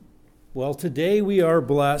Well, today we are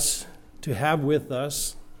blessed to have with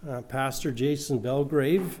us Pastor Jason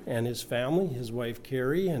Belgrave and his family, his wife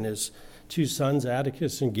Carrie, and his two sons,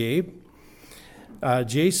 Atticus and Gabe.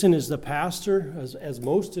 Jason is the pastor, as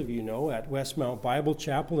most of you know, at Westmount Bible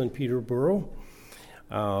Chapel in Peterborough.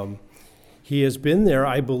 He has been there,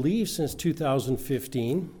 I believe, since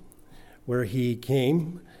 2015, where he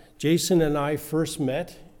came. Jason and I first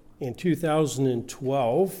met in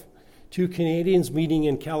 2012. Two Canadians meeting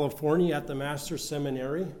in California at the Master's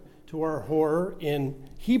Seminary, to our horror, in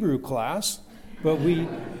Hebrew class, but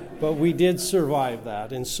we did survive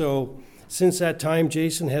that. And so since that time,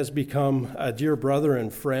 Jason has become a dear brother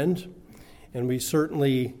and friend, and we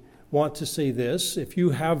certainly want to say this: if you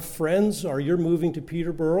have friends or you're moving to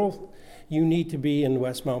Peterborough, you need to be in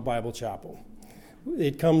Westmount Bible Chapel.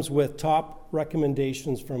 It comes with top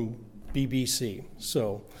recommendations from BBC,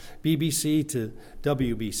 so BBC to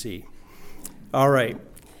WBC. All right,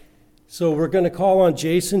 so we're going to call on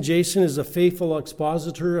Jason. Jason is a faithful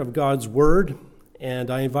expositor of God's Word, and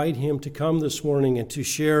I invite him to come this morning and to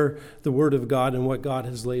share the Word of God and what God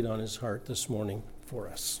has laid on his heart this morning for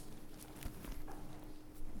us.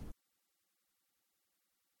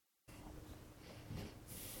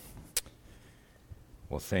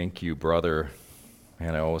 Well, thank you, brother.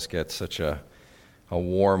 Man, I always get such a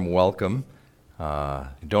warm welcome.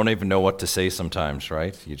 You don't even know what to say sometimes,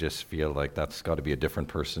 right? You just feel like that's got to be a different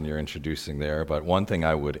person you're introducing there. But one thing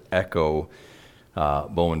I would echo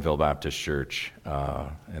Bowmanville Baptist Church,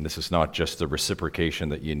 and this is not just the reciprocation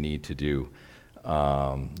that you need to do,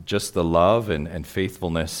 just the love and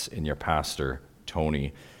faithfulness in your pastor,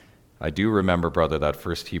 Tony. I do remember, brother, that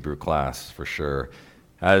first Hebrew class for sure.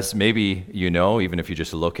 As maybe you know, even if you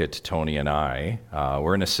just look at Tony and I,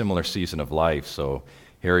 we're in a similar season of life, so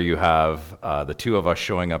here you have the two of us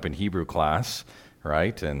showing up in Hebrew class,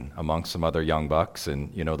 right, and amongst some other young bucks,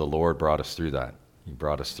 and you know the Lord brought us through that. He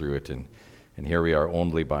brought us through it, and here we are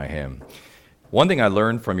only by Him. One thing I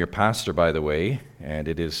learned from your pastor, by the way, and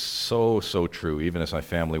it is so true, even as my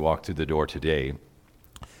family walked through the door today,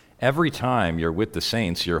 every time you're with the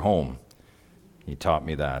saints, you're home. He taught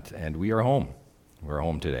me that, and we are home. We're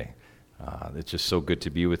home today. It's just so good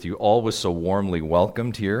to be with you. Always so warmly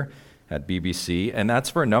welcomed here at BBC, and that's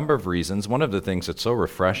for a number of reasons. One of the things that's so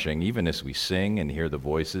refreshing, even as we sing and hear the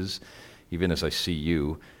voices, even as I see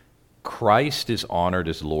you, Christ is honored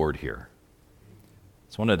as Lord here.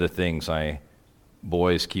 It's one of the things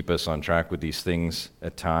boys keep us on track with these things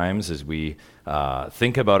at times as we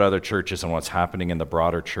think about other churches and what's happening in the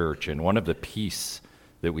broader church. And one of the peace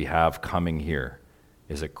that we have coming here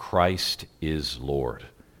is that Christ is Lord.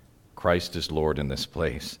 Christ is Lord in this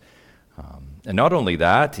place. And not only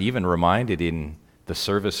that, even reminded in the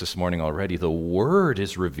service this morning already, the Word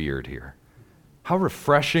is revered here. How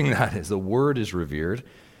refreshing that is. The Word is revered.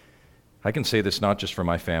 I can say this not just for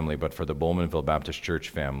my family, but for the Bowmanville Baptist Church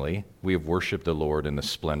family. We have worshiped the Lord in the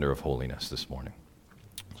splendor of holiness this morning.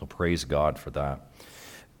 So praise God for that.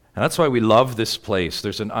 And that's why we love this place.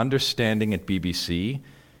 There's an understanding at BBC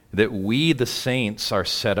that we, the saints, are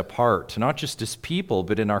set apart, not just as people,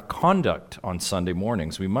 but in our conduct on Sunday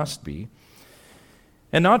mornings. We must be.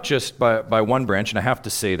 And not just by one branch, and I have to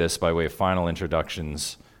say this by way of final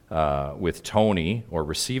introductions with Tony, or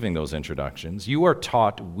receiving those introductions. You are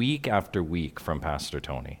taught week after week from Pastor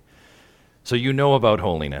Tony. So you know about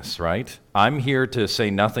holiness, right? I'm here to say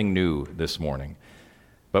nothing new this morning.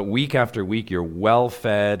 But week after week, you're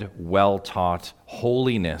well-fed, well-taught.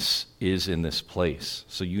 Holiness is in this place,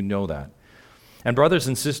 so you know that. And brothers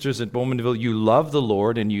and sisters at Bowmanville, you love the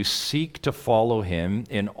Lord and you seek to follow Him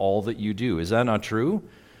in all that you do. Is that not true?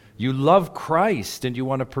 You love Christ and you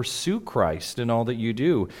want to pursue Christ in all that you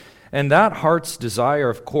do. And that heart's desire,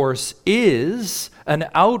 of course, is an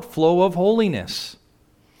outflow of holiness.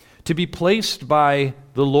 To be placed by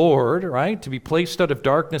the Lord, right? To be placed out of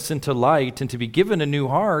darkness into light and to be given a new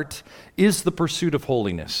heart is the pursuit of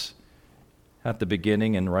holiness at the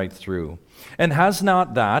beginning and right through. And has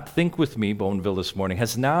not that, think with me, Bowmanville, this morning,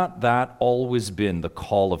 has not that always been the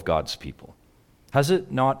call of God's people? Has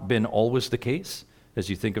it not been always the case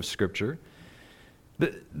as you think of Scripture?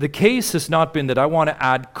 The case has not been that I want to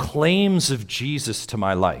add claims of Jesus to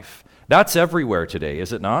my life. That's everywhere today,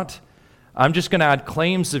 is it not? I'm just going to add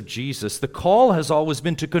claims of Jesus. The call has always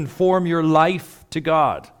been to conform your life to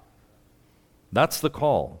God. That's the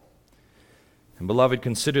call. And beloved,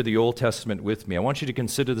 consider the Old Testament with me. I want you to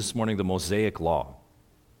consider this morning the Mosaic Law.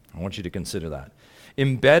 I want you to consider that.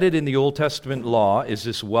 Embedded in the Old Testament law is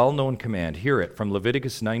this well-known command. Hear it from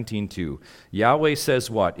Leviticus 19:2. Yahweh says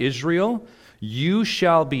what? Israel, you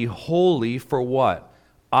shall be holy for what?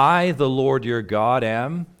 I, the Lord your God,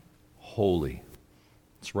 am holy.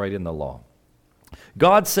 It's right in the law.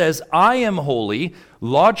 God says, I am holy.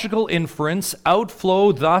 Logical inference,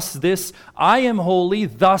 outflow, thus this, I am holy,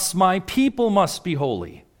 thus my people must be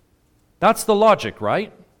holy. That's the logic,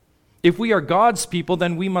 right? If we are God's people,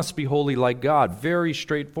 then we must be holy like God. Very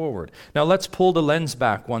straightforward. Now let's pull the lens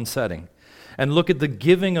back one setting and look at the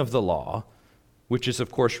giving of the law, which is,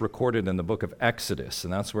 of course, recorded in the book of Exodus,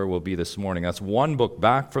 and that's where we'll be this morning. That's one book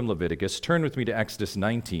back from Leviticus. Turn with me to Exodus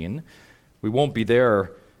 19. We won't be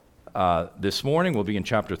there this morning. We'll be in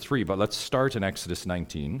chapter 3, but let's start in Exodus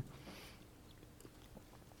 19.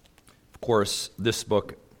 Of course, this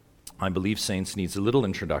book, I believe, saints, needs a little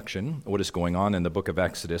introduction. What is going on in the book of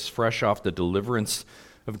Exodus, fresh off the deliverance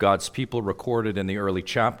of God's people recorded in the early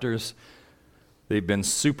chapters. They've been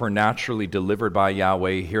supernaturally delivered by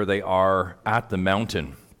Yahweh. Here they are at the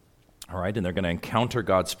mountain, all right, and they're going to encounter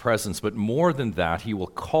God's presence. But more than that, he will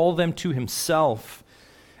call them to himself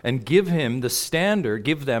and give them the standard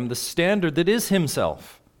that is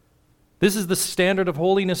himself. This is the standard of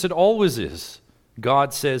holiness. It always is.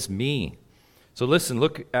 God says, me. So listen,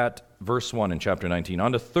 look at verse 1 in chapter 19.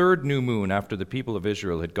 On the third new moon, after the people of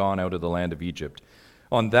Israel had gone out of the land of Egypt,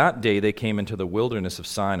 on that day they came into the wilderness of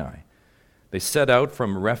Sinai. They set out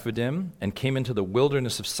from Rephidim and came into the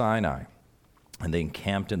wilderness of Sinai, and they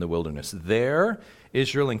encamped in the wilderness. There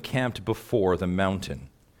Israel encamped before the mountain,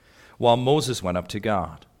 while Moses went up to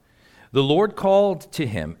God. The Lord called to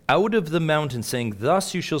him out of the mountain, saying,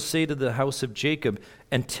 Thus you shall say to the house of Jacob,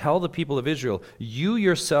 and tell the people of Israel, you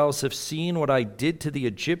yourselves have seen what I did to the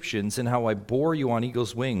Egyptians, and how I bore you on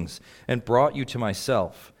eagle's wings, and brought you to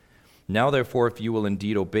myself. Now therefore, if you will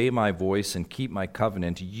indeed obey my voice and keep my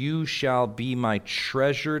covenant, you shall be my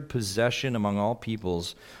treasured possession among all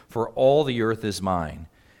peoples, for all the earth is mine.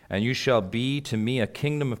 And you shall be to me a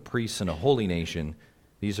kingdom of priests and a holy nation.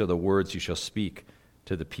 These are the words you shall speak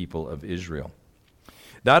to the people of Israel.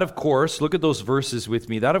 That, of course, look at those verses with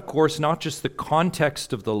me. That, of course, not just the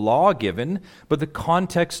context of the law given, but the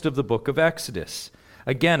context of the book of Exodus.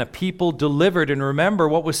 Again, a people delivered, and remember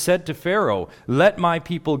what was said to Pharaoh, let my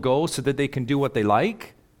people go so that they can do what they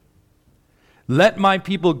like. Let my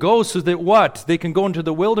people go so that what? They can go into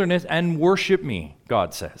the wilderness and worship me,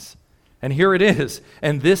 God says. And here it is.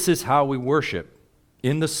 And this is how we worship,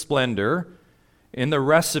 in the splendor, in the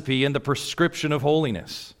recipe, in the prescription of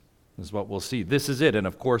holiness, is what we'll see. This is it. And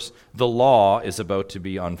of course, the law is about to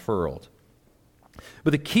be unfurled.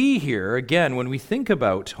 But the key here, again, when we think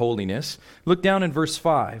about holiness, look down in verse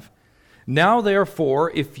 5. Now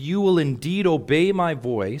therefore, if you will indeed obey my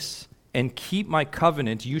voice and keep my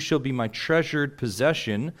covenant, you shall be my treasured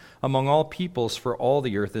possession among all peoples, for all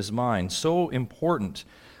the earth is mine. So important.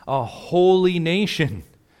 A holy nation.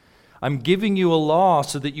 I'm giving you a law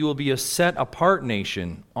so that you will be a set-apart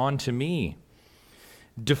nation unto me.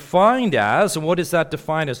 Defined as, and what is that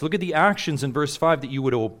defined as? Look at the actions in verse 5, that you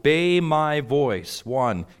would obey my voice.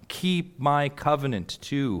 1, keep my covenant.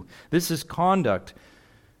 2, this is conduct.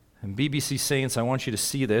 And BBC Saints, I want you to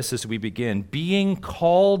see this as we begin. Being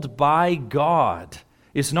called by God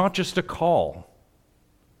is not just a call,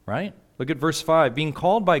 right? Look at verse 5. Being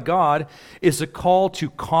called by God is a call to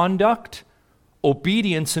conduct,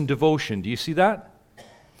 obedience, and devotion. Do you see that?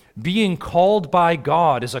 Being called by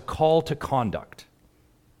God is a call to conduct.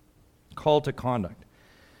 Call to conduct.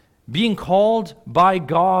 Being called by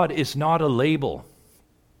God is not a label.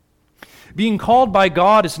 Being called by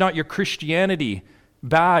God is not your Christianity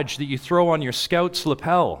badge that you throw on your scout's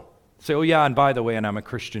lapel. Say, oh yeah, and by the way, and I'm a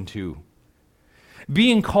Christian too.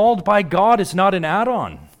 Being called by God is not an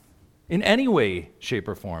add-on in any way, shape,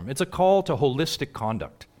 or form. It's a call to holistic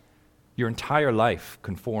conduct. Your entire life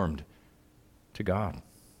conformed to God.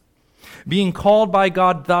 Being called by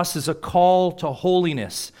God thus is a call to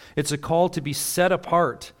holiness. It's a call to be set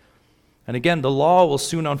apart. And again, the law will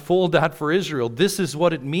soon unfold that for Israel. This is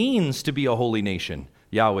what it means to be a holy nation,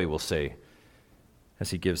 Yahweh will say, as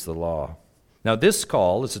he gives the law. Now this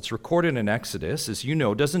call, as it's recorded in Exodus, as you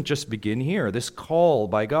know, doesn't just begin here. This call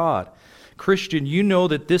by God. Christian, you know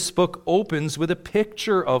that this book opens with a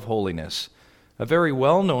picture of holiness. A very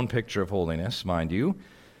well-known picture of holiness, mind you.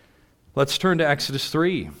 Let's turn to Exodus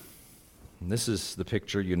 3. And this is the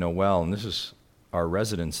picture you know well, and this is our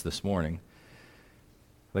residence this morning.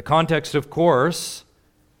 The context, of course,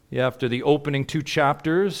 after the opening 2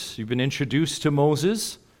 chapters, you've been introduced to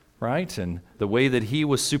Moses, right? And the way that he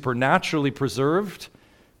was supernaturally preserved.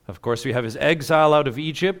 Of course, we have his exile out of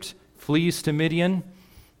Egypt, flees to Midian.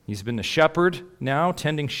 He's been a shepherd now,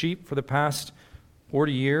 tending sheep for the past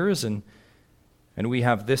 40 years, and we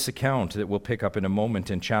have this account that we'll pick up in a moment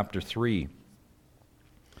in chapter 3.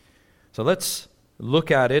 So let's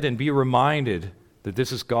look at it and be reminded that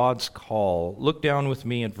this is God's call. Look down with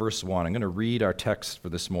me at verse 1. I'm going to read our text for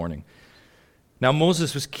this morning. Now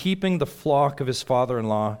Moses was keeping the flock of his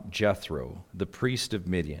father-in-law Jethro, the priest of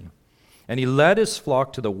Midian. And he led his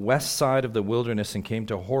flock to the west side of the wilderness and came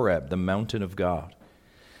to Horeb, the mountain of God.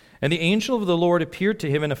 And the angel of the Lord appeared to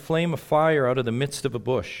him in a flame of fire out of the midst of a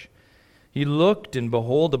bush. He looked, and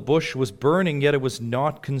behold, the bush was burning, yet it was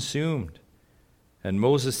not consumed. And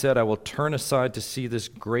Moses said, I will turn aside to see this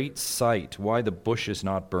great sight, why the bush is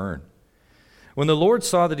not burned. When the Lord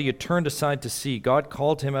saw that he had turned aside to see, God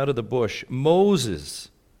called him out of the bush, Moses,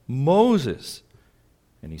 Moses.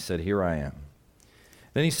 And he said, Here I am.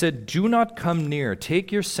 Then he said, Do not come near.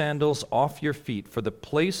 Take your sandals off your feet, for the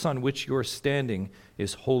place on which you are standing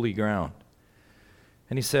is holy ground.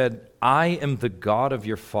 And he said, I am the God of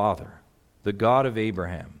your father, the God of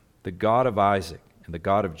Abraham, the God of Isaac, and the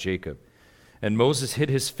God of Jacob. And Moses hid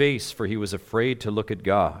his face, for he was afraid to look at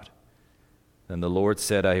God. Then the Lord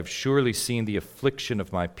said, I have surely seen the affliction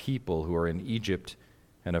of my people who are in Egypt,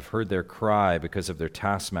 and have heard their cry because of their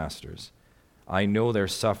taskmasters. I know their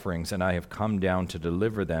sufferings, and I have come down to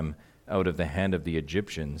deliver them out of the hand of the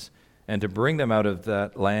Egyptians, and to bring them out of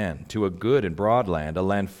that land to a good and broad land, a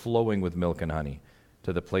land flowing with milk and honey,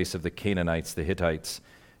 to the place of the Canaanites, the Hittites,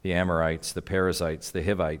 the Amorites, the Perizzites, the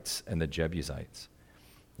Hivites, and the Jebusites.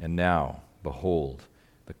 And now, behold,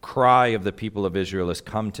 the cry of the people of Israel has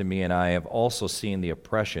come to me, and I have also seen the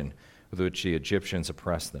oppression with which the Egyptians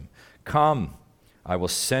oppress them. Come, I will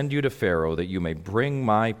send you to Pharaoh, that you may bring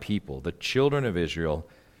my people, the children of Israel,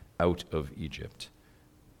 out of Egypt.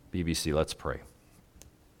 BBC, let's pray.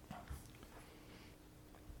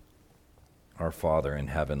 Our Father in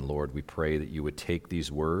heaven, Lord, we pray that you would take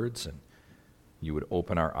these words and you would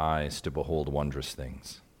open our eyes to behold wondrous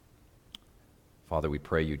things. Father, we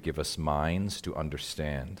pray you'd give us minds to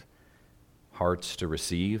understand, hearts to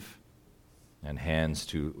receive, and hands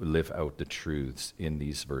to live out the truths in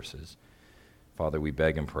these verses. Father, we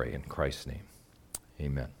beg and pray in Christ's name.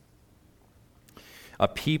 Amen. A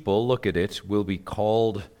people, look at it, will be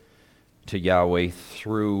called to Yahweh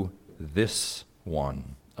through this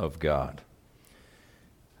one of God.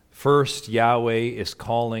 First, Yahweh is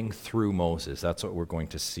calling through Moses. That's what we're going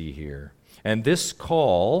to see here. And this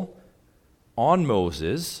call on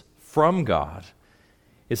Moses from God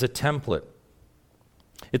is a template.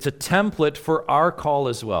 It's a template for our call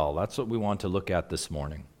as well. That's what we want to look at this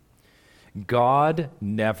morning. God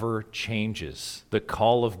never changes. The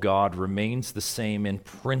call of God remains the same in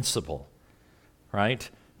principle, right?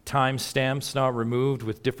 Time stamps not removed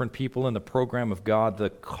with different people in the program of God. The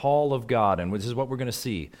call of God, and this is what we're going to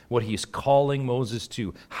see, what he's calling Moses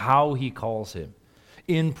to, how he calls him.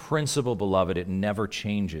 In principle, beloved, it never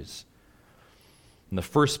changes. In the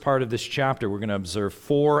first part of this chapter, we're going to observe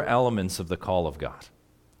 4 elements of the call of God.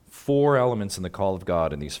 4 elements in the call of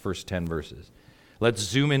God in these first 10 verses. Let's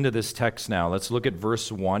zoom into this text now. Let's look at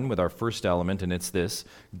verse 1 with our first element, and it's this: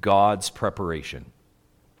 God's preparation.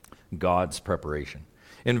 God's preparation.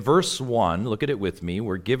 In verse 1, look at it with me,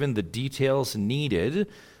 we're given the details needed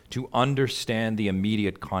to understand the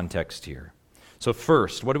immediate context here. So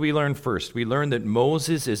first, what do we learn first? We learn that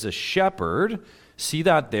Moses is a shepherd. See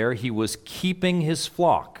that there? He was keeping his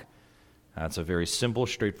flock. That's a very simple,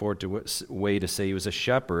 straightforward way to say he was a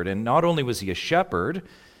shepherd. And not only was he a shepherd,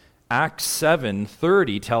 Acts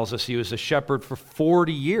 7:30 tells us he was a shepherd for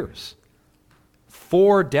 40 years.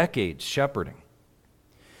 4 decades shepherding.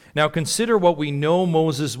 Now consider what we know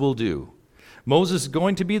Moses will do. Moses is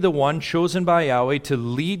going to be the one chosen by Yahweh to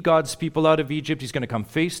lead God's people out of Egypt. He's going to come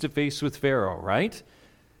face to face with Pharaoh, right?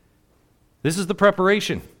 This is the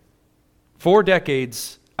preparation. 4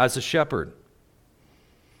 decades as a shepherd.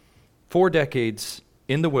 4 decades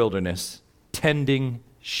in the wilderness tending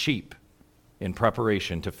sheep in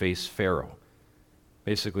preparation to face Pharaoh,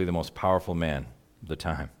 basically the most powerful man of the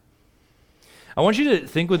time. I want you to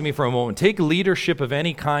think with me for a moment. Take leadership of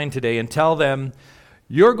any kind today and tell them,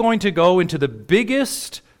 you're going to go into the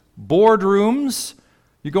biggest boardrooms,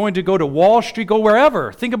 you're going to go to Wall Street, go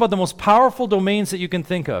wherever. Think about the most powerful domains that you can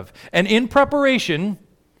think of. And in preparation,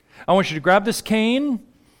 I want you to grab this cane,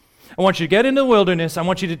 I want you to get into the wilderness, I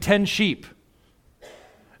want you to tend sheep.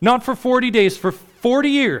 Not for 40 days, for 40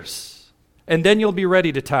 years. And then you'll be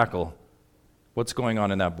ready to tackle what's going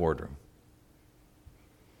on in that boardroom.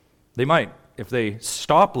 They might, if they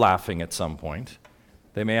stop laughing at some point,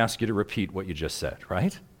 they may ask you to repeat what you just said,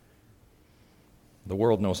 right? The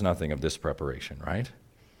world knows nothing of this preparation, right?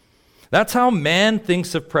 That's how man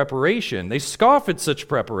thinks of preparation. They scoff at such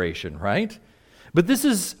preparation, right? But this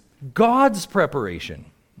is God's preparation.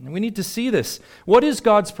 And we need to see this. What is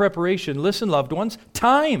God's preparation? Listen, loved ones,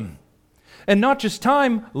 time. And not just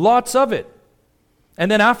time, lots of it. And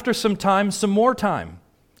then after some time, some more time.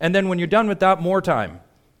 And then when you're done with that, more time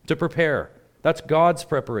to prepare. That's God's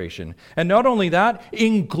preparation. And not only that,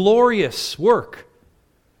 inglorious work.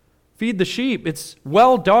 Feed the sheep. It's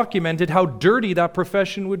well documented how dirty that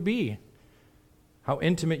profession would be. How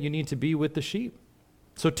intimate you need to be with the sheep.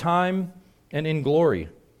 So time and in glory.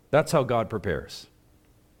 That's how God prepares.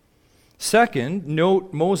 Second,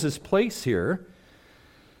 note Moses' place here.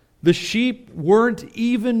 The sheep weren't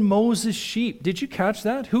even Moses' sheep. Did you catch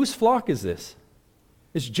that? Whose flock is this?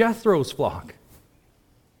 It's Jethro's flock.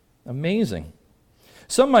 Amazing.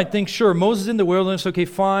 Some might think, sure, Moses in the wilderness, okay,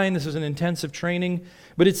 fine, this is an intensive training,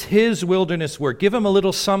 but it's his wilderness work. Give him a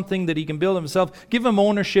little something that he can build himself. Give him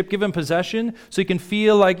ownership, give him possession, so he can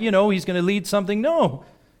feel like, he's going to lead something. No,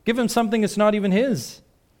 give him something that's not even his.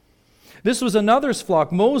 This was another's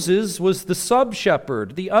flock. Moses was the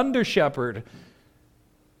sub-shepherd, the under-shepherd,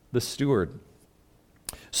 the steward.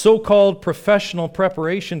 So-called professional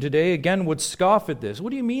preparation today, again, would scoff at this.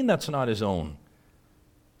 What do you mean that's not his own?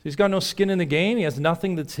 He's got no skin in the game. He has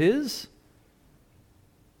nothing that's his.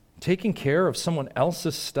 Taking care of someone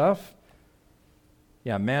else's stuff.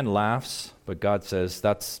 Yeah, man laughs, but God says,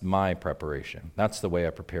 that's my preparation. That's the way I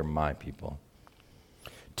prepare my people.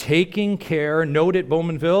 Taking care, note at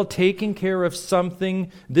Bowmanville, taking care of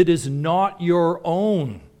something that is not your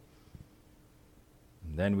own.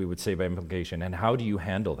 Then we would say by implication, and how do you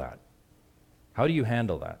handle that? How do you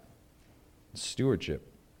handle that? Stewardship.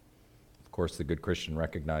 Of course, the good Christian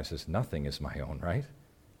recognizes nothing is my own, right?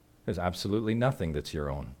 There's absolutely nothing that's your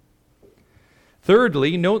own.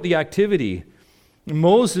 Thirdly, note the activity.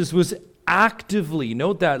 Moses was actively,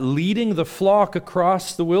 note that, leading the flock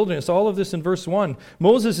across the wilderness. All of this in verse 1.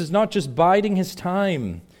 Moses is not just biding his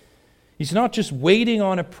time. He's not just waiting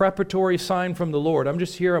on a preparatory sign from the Lord. I'm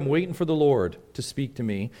just here, I'm waiting for the Lord to speak to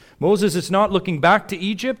me. Moses is not looking back to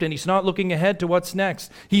Egypt, and he's not looking ahead to what's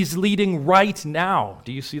next. He's leading right now.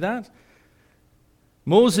 Do you see that?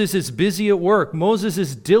 Moses is busy at work. Moses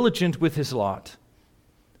is diligent with his lot.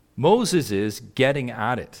 Moses is getting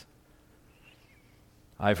at it.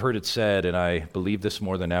 I've heard it said, and I believe this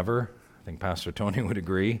more than ever, I think Pastor Tony would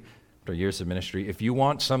agree, after years of ministry, if you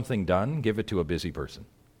want something done, give it to a busy person.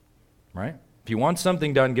 Right? If you want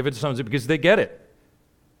something done, give it to someone, because they get it.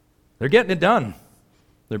 They're getting it done.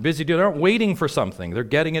 They're busy doing it. They aren't waiting for something. They're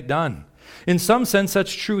getting it done. In some sense,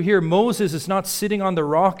 that's true here. Moses is not sitting on the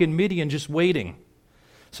rock in Midian just waiting.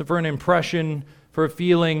 So for an impression, for a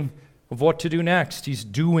feeling of what to do next, he's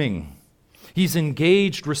doing. He's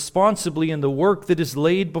engaged responsibly in the work that is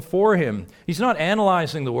laid before him. He's not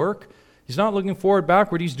analyzing the work. He's not looking forward,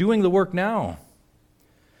 backward. He's doing the work now.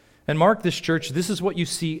 And mark this, church, this is what you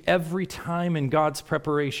see every time in God's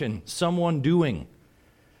preparation, someone doing.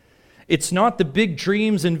 It's not the big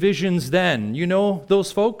dreams and visions then. You know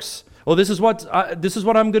those folks? Oh, this is what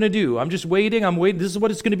I'm going to do. I'm just waiting. I'm waiting. This is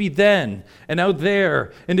what it's going to be then and out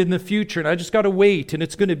there and in the future. And I just got to wait and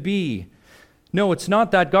it's going to be. No, it's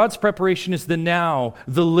not that. God's preparation is the now,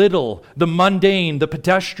 the little, the mundane, the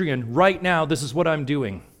pedestrian. Right now, this is what I'm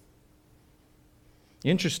doing.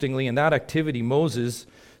 Interestingly, in that activity, Moses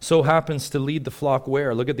so happens to lead the flock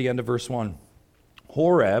where? Look at the end of verse 1.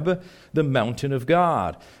 Horeb, the mountain of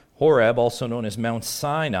God. Horeb, also known as Mount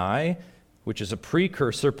Sinai, which is a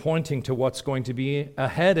precursor pointing to what's going to be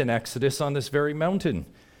ahead in Exodus on this very mountain.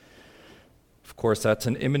 Of course, that's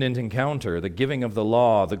an imminent encounter, the giving of the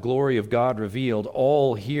law, the glory of God revealed,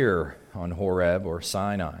 all here on Horeb or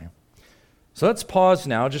Sinai. So let's pause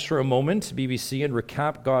now just for a moment, BBC, and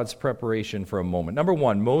recap God's preparation for a moment. Number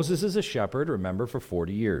one, Moses is a shepherd, remember, for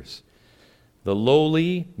 40 years. The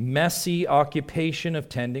lowly, messy occupation of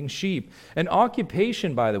tending sheep. An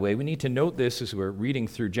occupation, by the way, we need to note this as we're reading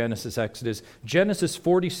through Genesis, Exodus. Genesis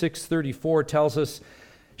 46:34 tells us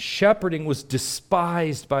shepherding was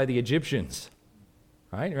despised by the Egyptians.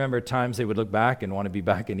 Right? Remember, at times they would look back and want to be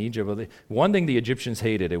back in Egypt. One thing the Egyptians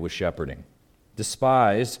hated, it was shepherding.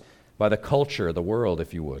 Despised by the culture, the world,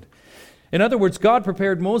 if you would. In other words, God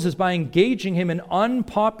prepared Moses by engaging him in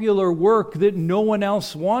unpopular work that no one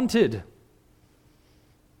else wanted.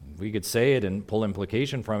 We could say it and pull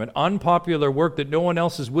implication from it. Unpopular work that no one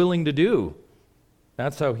else is willing to do.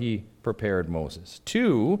 That's how he prepared Moses.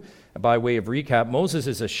 2, by way of recap, Moses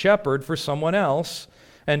is a shepherd for someone else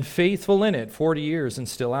and faithful in it, 40 years and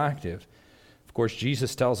still active. Of course,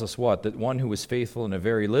 Jesus tells us what? That one who is faithful in a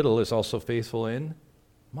very little is also faithful in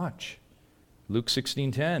much. Luke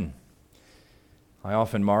 16:10. I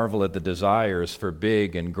often marvel at the desires for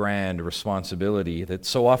big and grand responsibility that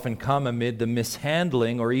so often come amid the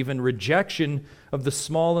mishandling or even rejection of the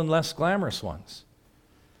small and less glamorous ones.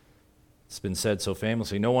 It's been said so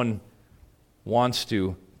famously, no one wants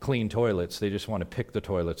to clean toilets. They just want to pick the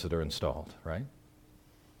toilets that are installed, right?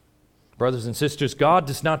 Brothers and sisters, God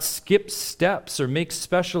does not skip steps or make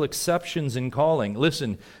special exceptions in calling.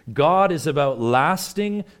 Listen, God is about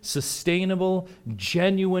lasting, sustainable,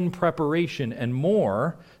 genuine preparation and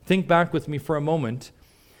more. Think back with me for a moment.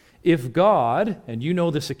 If God, and you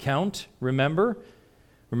know this account, remember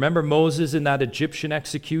Moses in that Egyptian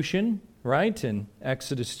execution, right, in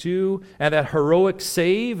Exodus 2, and that heroic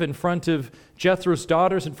save in front of Jethro's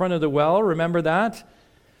daughters in front of the well, remember that?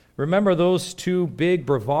 Remember those two big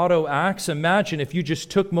bravado acts? Imagine if you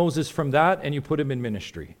just took Moses from that and you put him in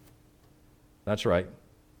ministry. That's right.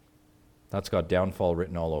 That's got downfall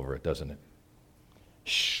written all over it, doesn't it?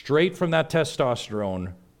 Straight from that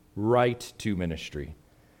testosterone, right to ministry.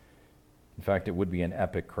 In fact, it would be an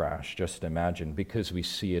epic crash, just imagine, because we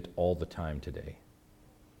see it all the time today.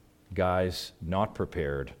 Guys not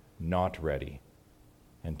prepared, not ready,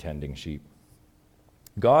 and tending sheep.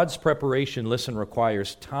 God's preparation, listen,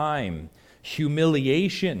 requires time,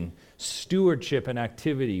 humiliation, stewardship, and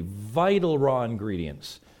activity, vital raw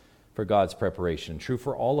ingredients for God's preparation. True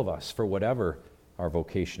for all of us, for whatever our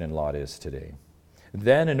vocation and lot is today.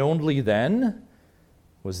 Then and only then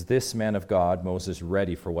was this man of God, Moses,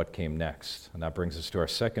 ready for what came next. And that brings us to our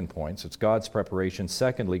second point. So it's God's preparation.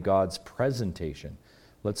 Secondly, God's presentation.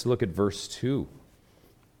 Let's look at verse 2.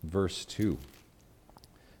 Verse 2.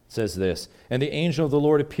 It says this, "And the angel of the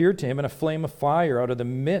Lord appeared to him in a flame of fire out of the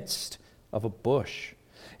midst of a bush.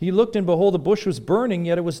 He looked, and behold, the bush was burning,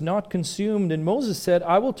 yet it was not consumed. And Moses said,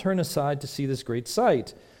 I will turn aside to see this great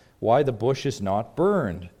sight, why the bush is not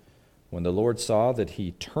burned. When the Lord saw that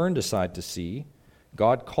he turned aside to see,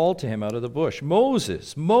 God called to him out of the bush,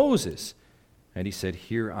 Moses, Moses. And he said,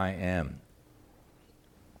 Here I am.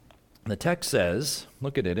 The text says,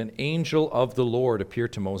 look at it, an angel of the Lord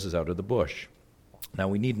appeared to Moses out of the bush. Now,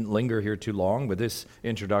 we needn't linger here too long, but this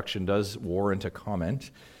introduction does warrant a comment.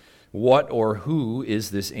 What or who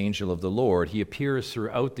is this angel of the Lord? He appears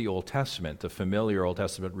throughout the Old Testament. The familiar Old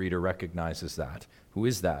Testament reader recognizes that. Who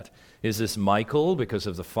is that? Is this Michael because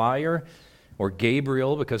of the fire? Or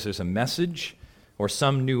Gabriel because there's a message? Or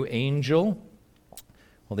some new angel?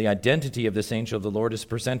 Well, the identity of this angel of the Lord is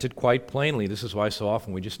presented quite plainly. This is why so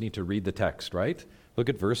often we just need to read the text, right? Look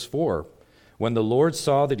at verse 4. When the Lord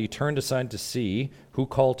saw that he turned aside to see, who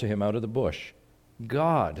called to him out of the bush?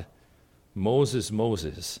 God. Moses,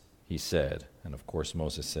 Moses, he said. And of course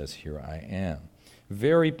Moses says, Here I am.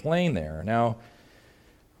 Very plain there. Now,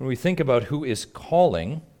 when we think about who is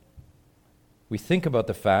calling, we think about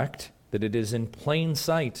the fact that it is in plain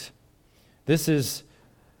sight. This is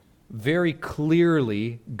very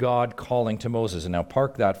clearly God calling to Moses. And now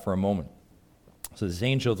park that for a moment. So this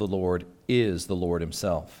angel of the Lord is the Lord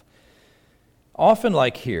himself. Often,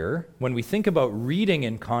 like here, when we think about reading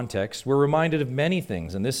in context, we're reminded of many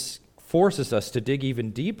things, and this forces us to dig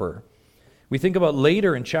even deeper. We think about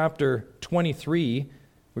later in chapter 23,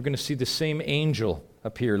 we're going to see the same angel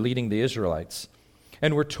appear leading the Israelites.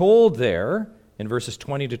 And we're told there, in verses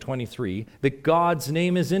 20 to 23, that God's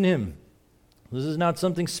name is in him. This is not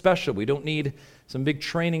something special. We don't need some big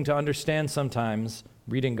training to understand sometimes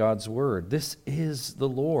reading God's word. This is the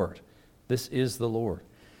Lord. This is the Lord.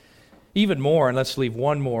 Even more, and let's leave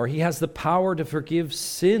one more, he has the power to forgive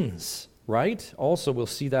sins, right? Also, we'll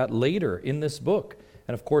see that later in this book.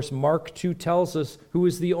 And of course, Mark 2 tells us who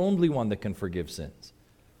is the only one that can forgive sins.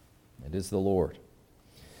 It is the Lord.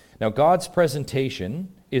 Now, God's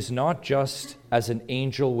presentation is not just as an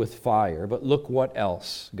angel with fire, but look what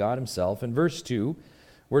else. God himself. In verse 2,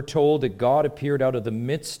 we're told that God appeared out of the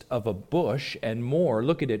midst of a bush, and more.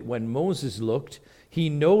 Look at it. When Moses looked, he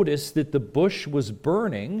noticed that the bush was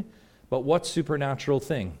burning. But what supernatural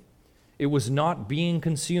thing? It was not being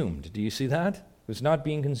consumed. Do you see that? It was not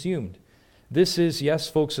being consumed. This is, yes,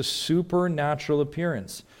 folks, a supernatural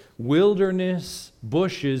appearance. Wilderness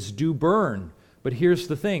bushes do burn. But here's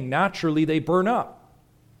the thing. Naturally, they burn up.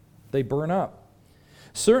 They burn up.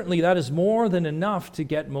 Certainly, that is more than enough to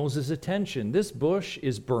get Moses' attention. This bush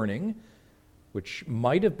is burning, which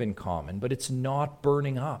might have been common, but it's not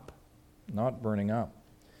burning up. Not burning up.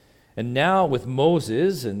 And now with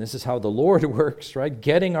Moses, and this is how the Lord works, right,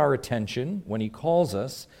 getting our attention when he calls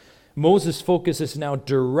us, Moses' focus is now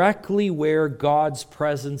directly where God's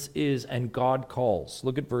presence is and God calls.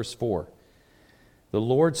 Look at verse 4. The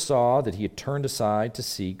Lord saw that he had turned aside to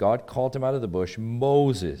see. God called him out of the bush,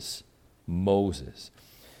 Moses, Moses.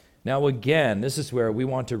 Now again, this is where we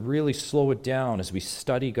want to really slow it down as we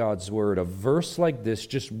study God's word. A verse like this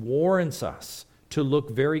just warrants us to look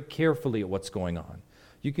very carefully at what's going on.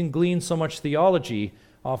 You can glean so much theology,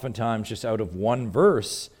 oftentimes just out of one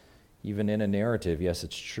verse, even in a narrative. Yes,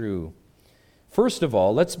 it's true. First of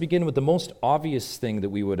all, let's begin with the most obvious thing that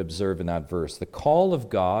we would observe in that verse. The call of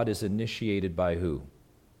God is initiated by who?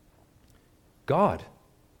 God.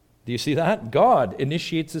 Do you see that? God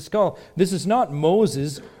initiates this call. This is not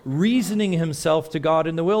Moses reasoning himself to God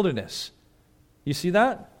in the wilderness. You see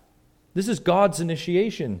that? This is God's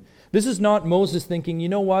initiation. This is not Moses thinking, you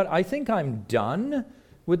know what, I think I'm done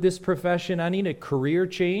with this profession. I need a career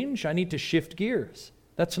change. I need to shift gears.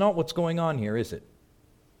 That's not what's going on here, is it?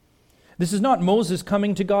 This is not Moses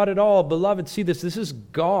coming to God at all. Beloved, see this. This is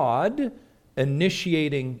God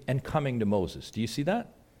initiating and coming to Moses. Do you see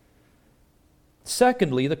that?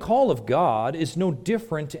 Secondly, the call of God is no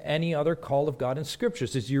different to any other call of God in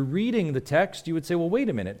Scriptures. As you're reading the text, you would say, well, wait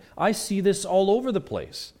a minute. I see this all over the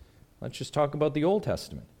place. Let's just talk about the Old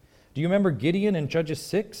Testament. Do you remember Gideon in Judges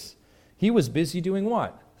 6? He was busy doing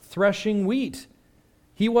what? Threshing wheat.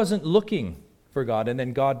 He wasn't looking for God, and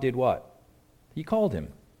then God did what? He called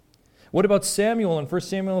him. What about Samuel in 1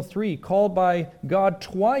 Samuel 3, called by God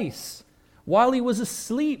twice while he was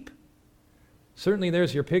asleep? Certainly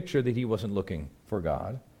there's your picture that he wasn't looking for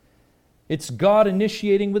God. It's God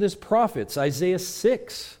initiating with his prophets. Isaiah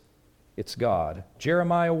 6, it's God.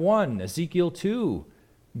 Jeremiah 1, Ezekiel 2,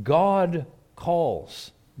 God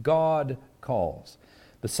calls. God calls.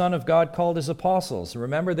 The Son of God called his apostles.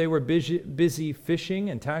 Remember, they were busy fishing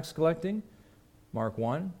and tax collecting? Mark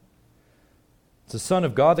 1. It's the Son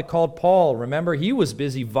of God that called Paul. Remember, he was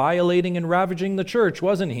busy violating and ravaging the church,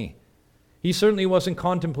 wasn't he? He certainly wasn't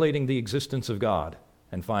contemplating the existence of God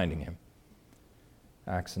and finding him.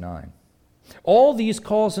 Acts 9. All these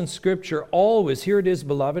calls in Scripture always, here it is,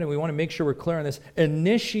 beloved, and we want to make sure we're clear on this,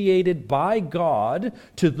 initiated by God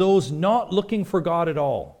to those not looking for God at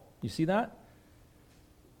all. You see that?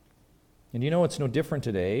 And you know it's no different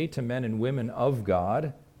today to men and women of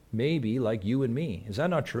God, maybe like you and me. Is that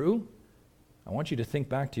not true? I want you to think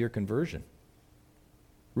back to your conversion.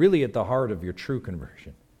 Really at the heart of your true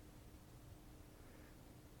conversion.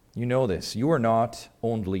 You know this. You are not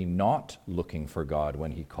only not looking for God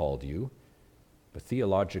when he called you, but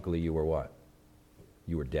theologically you were what?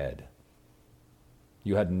 You were dead.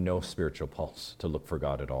 You had no spiritual pulse to look for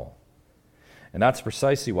God at all. And that's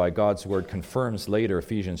precisely why God's word confirms later,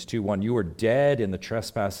 Ephesians 2:1, you were dead in the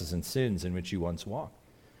trespasses and sins in which you once walked.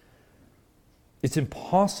 It's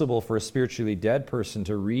impossible for a spiritually dead person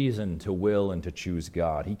to reason, to will, and to choose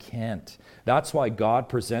God. He can't. That's why God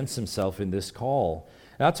presents himself in this call.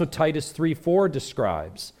 That's what Titus 3:4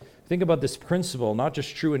 describes. Think about this principle, not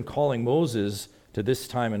just true in calling Moses to this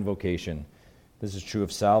time and vocation. This is true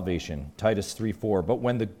of salvation. Titus 3:4. But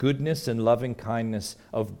when the goodness and loving kindness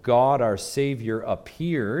of God our Savior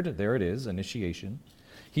appeared, there it is, initiation,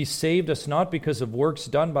 he saved us not because of works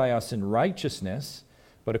done by us in righteousness,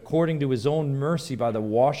 but according to his own mercy by the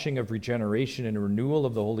washing of regeneration and renewal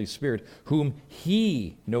of the Holy Spirit, whom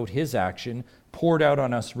he, note his action, poured out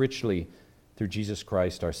on us richly through Jesus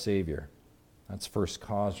Christ our Savior. That's first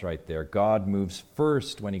cause right there. God moves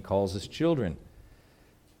first when he calls his children.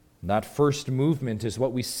 That first movement is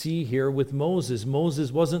what we see here with Moses.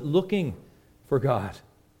 Moses wasn't looking for God,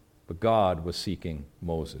 but God was seeking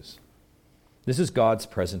Moses. This is God's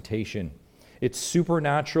presentation. It's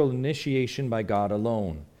supernatural initiation by God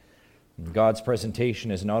alone. And God's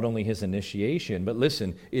presentation is not only his initiation, but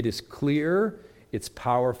listen, it is clear, it's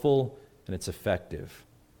powerful, and it's effective.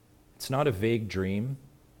 It's not a vague dream.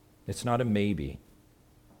 It's not a maybe.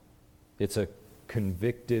 It's a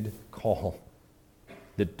convicted call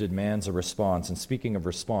that demands a response. And speaking of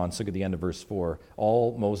response, look at the end of verse 4.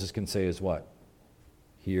 All Moses can say is what?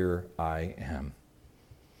 Here I am.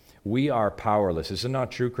 We are powerless. Is it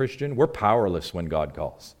not true, Christian? We're powerless when God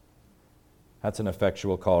calls. That's an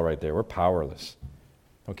effectual call right there. We're powerless.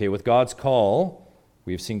 Okay, with God's call,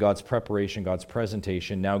 we've seen God's preparation, God's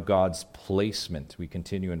presentation, now God's placement. We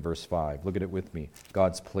continue in verse 5. Look at it with me.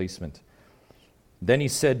 God's placement. Then he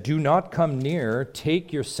said, do not come near.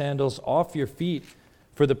 Take your sandals off your feet,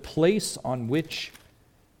 for the place on which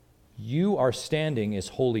you are standing is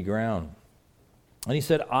holy ground. And he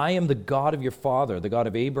said, I am the God of your father, the God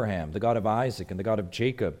of Abraham, the God of Isaac, and the God of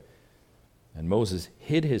Jacob. And Moses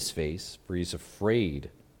hid his face, for he's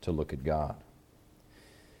afraid to look at God.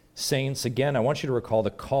 Saints, again, I want you to recall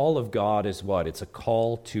the call of God is what? It's a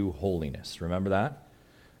call to holiness. Remember that?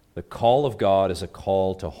 The call of God is a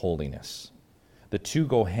call to holiness. The two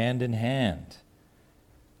go hand in hand.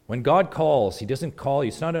 When God calls, he doesn't call you.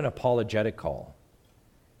 It's not an apologetic call.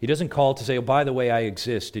 He doesn't call to say, oh, by the way, I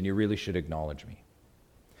exist and you really should acknowledge me.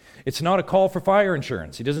 It's not a call for fire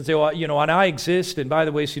insurance. He doesn't say, well, and I exist, and by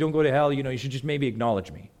the way, so you don't go to hell, you should just maybe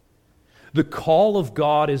acknowledge me. The call of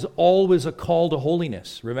God is always a call to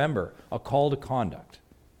holiness. Remember, a call to conduct.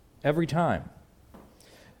 Every time.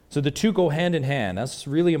 So the two go hand in hand. That's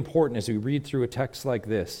really important as we read through a text like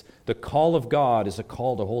this. The call of God is a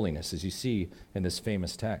call to holiness, as you see in this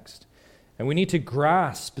famous text. And we need to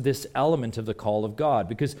grasp this element of the call of God,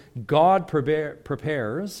 because God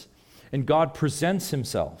prepares and God presents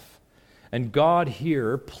himself. And God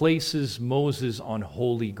here places Moses on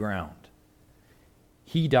holy ground.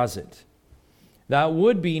 He does it. That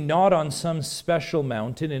would be not on some special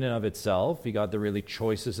mountain in and of itself. You got the really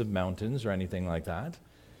choicest of mountains or anything like that.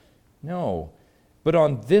 No. But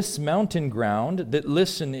on this mountain ground that,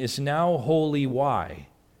 listen, is now holy. Why?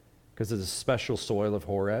 Because of the special soil of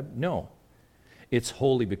Horeb? No. It's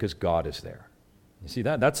holy because God is there. You see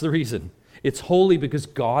that? That's the reason. It's holy because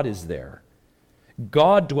God is there.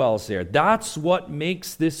 God dwells there. That's what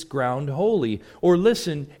makes this ground holy. Or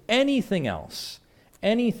listen, anything else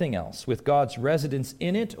with God's residence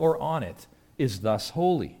in it or on it is thus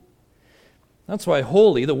holy. That's why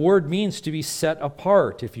holy, the word means to be set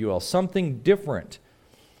apart, if you will, something different,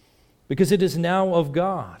 because it is now of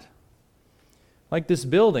God. Like this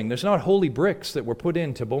building, there's not holy bricks that were put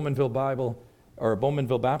into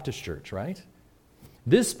Bowmanville Baptist Church, right?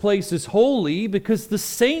 This place is holy because the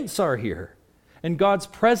saints are here and God's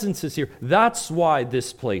presence is here. That's why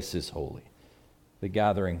this place is holy, the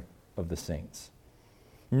gathering of the saints.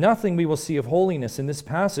 Nothing we will see of holiness in this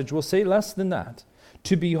passage will say less than that.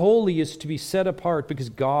 To be holy is to be set apart because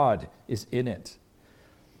God is in it.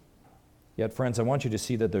 Yet, friends, I want you to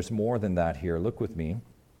see that there's more than that here. Look with me.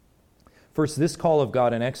 First, this call of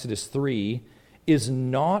God in Exodus 3 is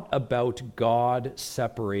not about God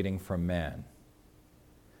separating from man.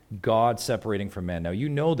 God separating from man. Now, you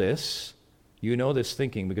know this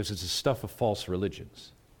thinking because it's the stuff of false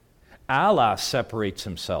religions. Allah separates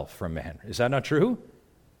himself from man. Is that not true?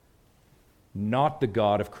 Not the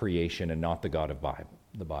God of creation and not the God of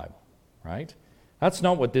the Bible, right? That's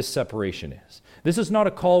not what this separation is. This is not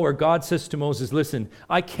a call where God says to Moses, listen,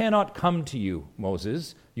 I cannot come to you,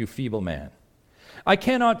 Moses, you feeble man. I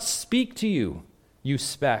cannot speak to you, you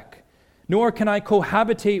speck, nor can I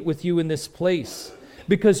cohabitate with you in this place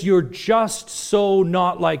because you're just so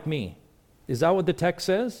not like me. Is that what the text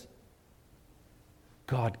says?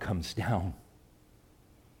 God comes down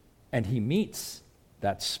and he meets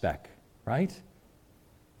that speck. Right?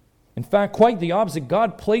 In fact, quite the opposite.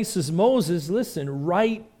 God places Moses, listen,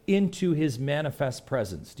 right into his manifest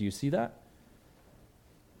presence. Do you see that?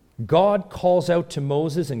 God calls out to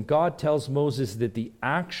Moses, and God tells Moses that the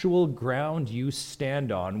actual ground you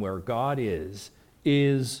stand on, where God is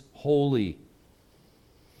holy.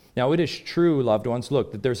 Now, it is true, loved ones,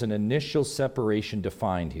 look, that there's an initial separation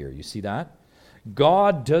defined here. You see that?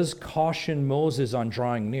 God does caution Moses on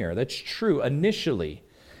drawing near. That's true initially.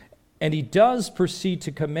 And he does proceed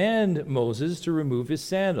to command Moses to remove his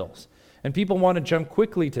sandals. And people want to jump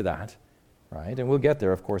quickly to that, right? And we'll get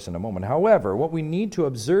there, of course, in a moment. However, what we need to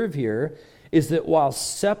observe here is that while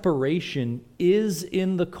separation is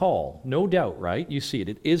in the call, no doubt, right? You see it.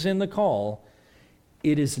 It is in the call.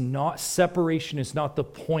 It is not, separation is not the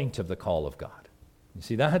point of the call of God. You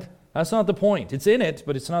see that? That's not the point. It's in it,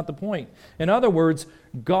 but it's not the point. In other words,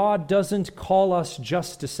 God doesn't call us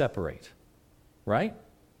just to separate, right?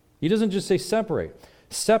 He doesn't just say separate.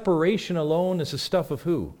 Separation alone is the stuff of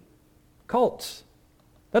who? Cults.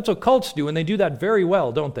 That's what cults do, and they do that very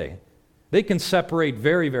well, don't they? They can separate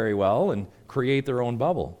very, very well and create their own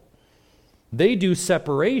bubble. They do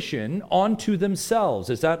separation onto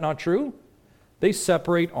themselves. Is that not true? They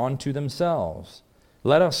separate onto themselves.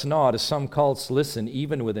 Let us not, as some cults, listen,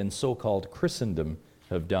 even within so-called Christendom,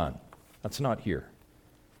 have done. That's not here.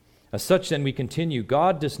 As such, then, we continue.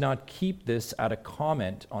 God does not keep this at a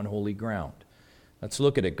comment on holy ground. Let's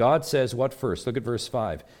look at it. God says what first? Look at verse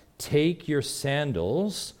 5. Take your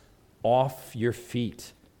sandals off your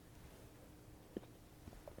feet.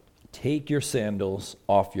 Take your sandals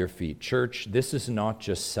off your feet. Church, this is not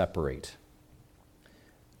just separate.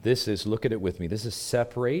 This is, look at it with me, this is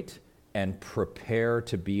separate and prepare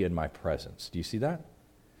to be in my presence. Do you see that?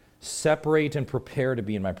 Separate and prepare to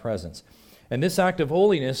be in my presence. And this act of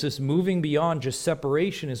holiness, this moving beyond just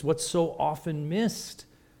separation, is what's so often missed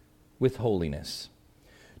with holiness.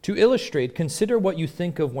 To illustrate, consider what you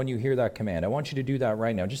think of when you hear that command. I want you to do that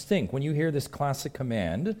right now. Just think, when you hear this classic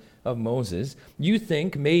command of Moses, you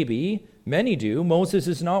think maybe, many do, Moses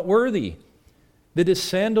is not worthy, that his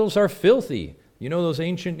sandals are filthy. You know those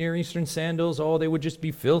ancient Near Eastern sandals? Oh, they would just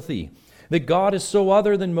be filthy. That God is so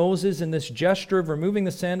other than Moses, and this gesture of removing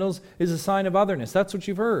the sandals is a sign of otherness. That's what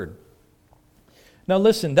you've heard. Now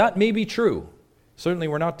listen, that may be true. Certainly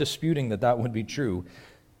we're not disputing that that would be true,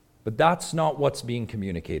 but that's not what's being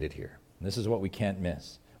communicated here. This is what we can't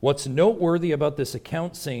miss. What's noteworthy about this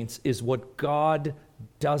account, saints, is what God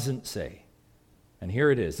doesn't say. And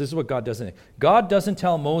here it is. This is what God doesn't say. God doesn't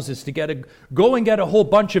tell Moses to go and get a whole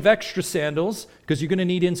bunch of extra sandals because you're going to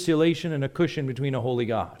need insulation and a cushion between a holy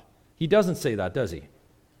God. He doesn't say that, does he?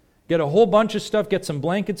 Get a whole bunch of stuff, get some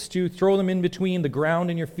blankets too, throw them in between the ground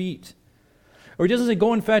and your feet. Or he doesn't say,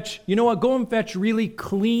 go and fetch really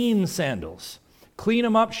clean sandals. Clean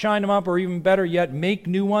them up, shine them up, or even better yet, make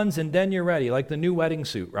new ones and then you're ready, like the new wedding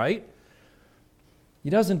suit, right?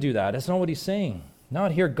 He doesn't do that. That's not what he's saying.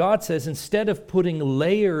 Not here. God says, instead of putting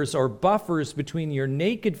layers or buffers between your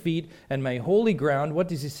naked feet and my holy ground, what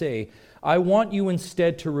does he say? I want you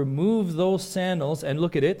instead to remove those sandals, and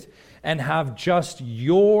look at it, and have just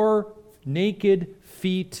your naked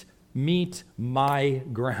feet meet my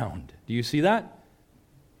ground. Do you see that?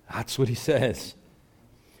 That's what he says.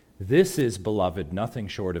 This is, beloved, nothing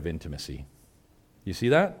short of intimacy. You see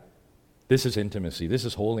that? This is intimacy. This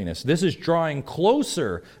is holiness. This is drawing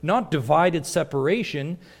closer, not divided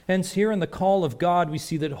separation. Hence, here in the call of God, we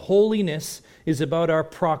see that holiness is about our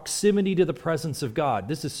proximity to the presence of God.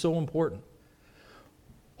 This is so important.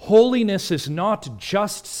 Holiness is not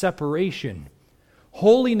just separation.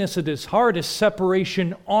 Holiness at its heart is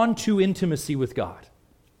separation onto intimacy with God.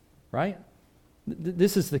 Right?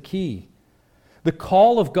 This is the key. The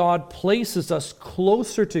call of God places us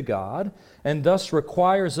closer to God and thus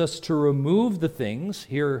requires us to remove the things,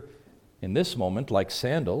 here in this moment, like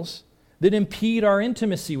sandals, that impede our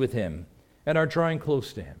intimacy with Him and our drawing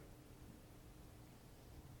close to Him.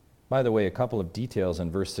 By the way, a couple of details in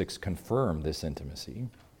verse 6 confirm this intimacy.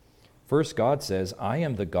 First, God says, I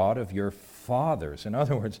am the God of your fathers. In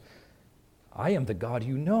other words, I am the God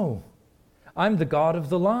you know. I'm the God of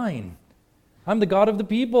the line. I'm the God of the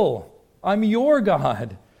people. I'm your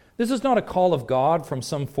God. This is not a call of God from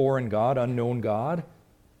some foreign God, unknown God.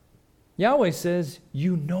 Yahweh says,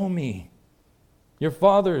 you know me. Your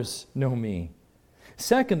fathers know me.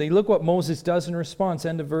 Secondly, look what Moses does in response,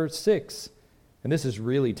 end of verse 6. And this is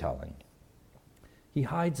really telling. He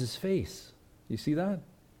hides his face. You see that?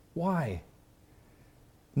 Why?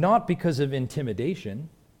 Not because of intimidation,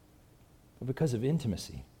 but because of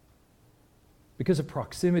intimacy. Because of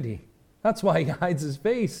proximity. That's why he hides his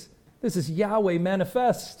face. This is Yahweh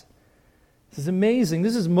manifest. This is amazing.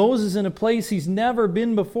 This is Moses in a place he's never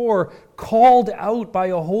been before, called out by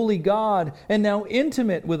a holy God, and now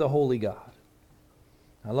intimate with a holy God.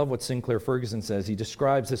 I love what Sinclair Ferguson says. He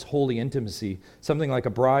describes this holy intimacy, something like a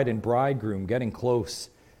bride and bridegroom getting close,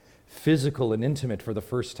 physical and intimate for the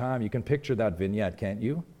first time. You can picture that vignette, can't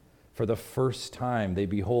you? For the first time, they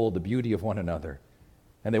behold the beauty of one another,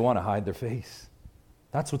 and they want to hide their face.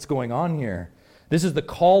 That's what's going on here. This is the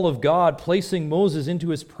call of God, placing Moses into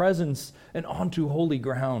his presence and onto holy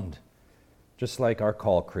ground. Just like our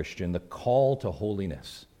call, Christian, the call to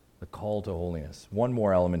holiness. The call to holiness. One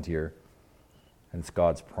more element here, and it's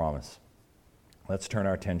God's promise. Let's turn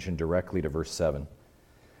our attention directly to verse 7.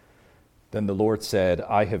 Then the Lord said,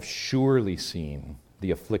 I have surely seen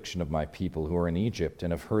the affliction of my people who are in Egypt,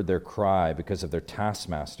 and have heard their cry because of their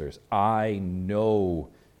taskmasters. I know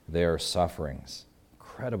their sufferings.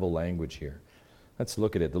 Incredible language here. Let's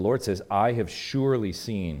look at it. The Lord says, I have surely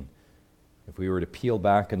seen. If we were to peel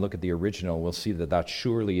back and look at the original, we'll see that that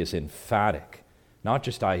surely is emphatic. Not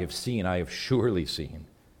just I have seen, I have surely seen.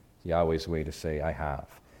 It's Yahweh's way to say, I have.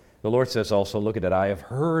 The Lord says also, look at it, I have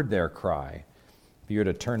heard their cry. If you were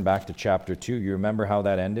to turn back to chapter 2, you remember how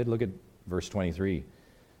that ended? Look at verse 23.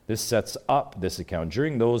 This sets up this account.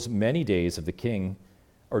 During those many days the king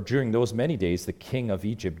of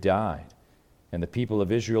Egypt died. And the people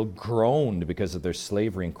of Israel groaned because of their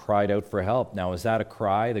slavery and cried out for help. Now, is that a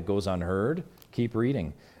cry that goes unheard? Keep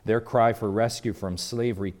reading. Their cry for rescue from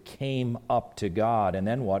slavery came up to God. And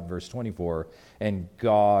then what? Verse 24. And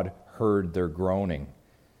God heard their groaning.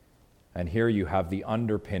 And here you have the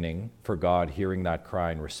underpinning for God hearing that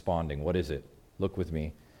cry and responding. What is it? Look with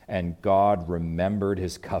me. And God remembered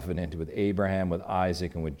his covenant with Abraham, with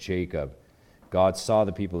Isaac, and with Jacob. God saw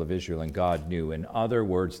the people of Israel, and God knew. In other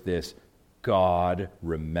words, this, God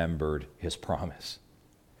remembered his promise.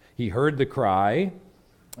 He heard the cry,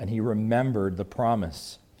 and he remembered the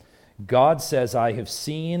promise. God says, I have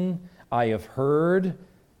seen, I have heard,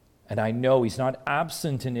 and I know. He's not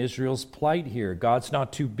absent in Israel's plight here. God's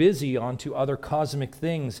not too busy onto other cosmic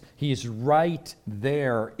things. He's right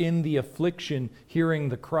there in the affliction, hearing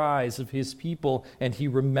the cries of his people, and he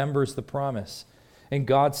remembers the promise. And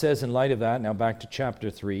God says, in light of that, now back to chapter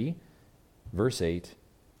 3, verse 8,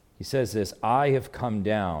 he says this, I have come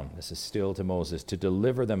down, this is still to Moses, to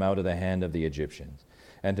deliver them out of the hand of the Egyptians,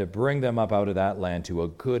 and to bring them up out of that land to a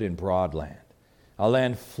good and broad land, a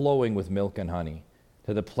land flowing with milk and honey,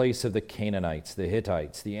 to the place of the Canaanites, the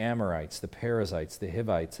Hittites, the Amorites, the Perizzites, the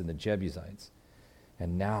Hivites, and the Jebusites.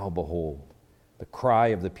 And now, behold, the cry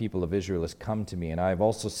of the people of Israel has come to me, and I have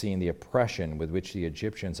also seen the oppression with which the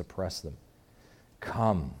Egyptians oppress them.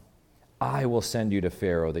 Come, I will send you to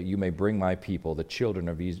Pharaoh, that you may bring my people, the children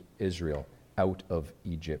of Israel, out of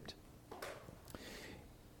Egypt.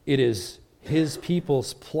 It is his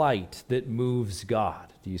people's plight that moves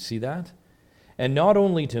God. Do you see that? And not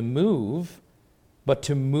only to move, but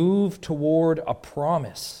to move toward a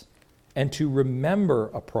promise and to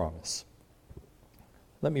remember a promise.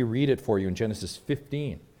 Let me read it for you in Genesis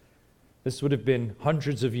 15. This would have been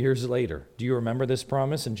hundreds of years later. Do you remember this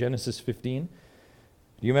promise in Genesis 15?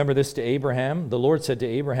 Do you remember this to Abraham? The Lord said to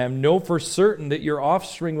Abraham, "Know for certain that your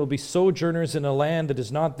offspring will be sojourners in a land that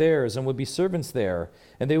is not theirs, and will be servants there,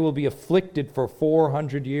 and they will be afflicted for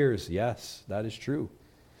 400 years. Yes, that is true.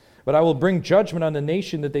 But I will bring judgment on the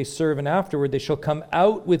nation that they serve, and afterward they shall come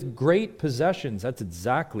out with great possessions." That's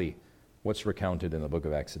exactly what's recounted in the book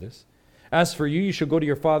of Exodus. "As for you, you shall go to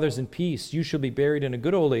your fathers in peace. You shall be buried in a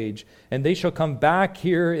good old age, and they shall come back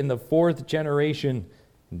here in the 4th generation.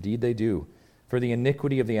 Indeed they do. For the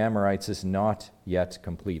iniquity of the Amorites is not yet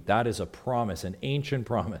complete." That is a promise, an ancient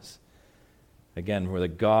promise. Again, where the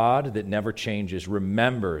God that never changes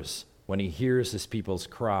remembers when he hears his people's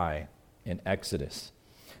cry in Exodus.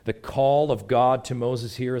 The call of God to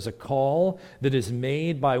Moses here is a call that is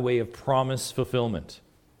made by way of promise fulfillment.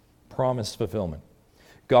 Promise fulfillment.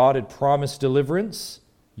 God had promised deliverance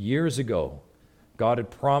years ago. God had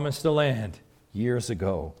promised a land years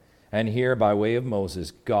ago. And here, by way of Moses,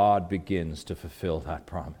 God begins to fulfill that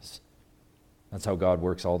promise. That's how God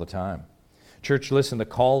works all the time. Church, listen, the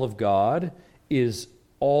call of God is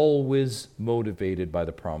always motivated by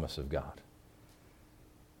the promise of God.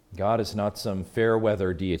 God is not some fair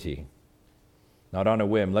weather deity, not on a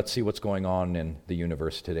whim. Let's see what's going on in the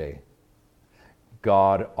universe today.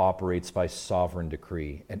 God operates by sovereign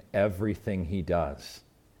decree, and everything he does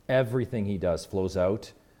flows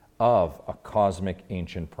out of a cosmic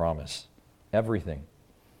ancient promise. Everything.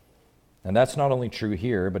 And that's not only true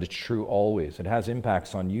here, but it's true always. It has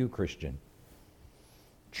impacts on you, Christian.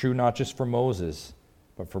 True not just for Moses,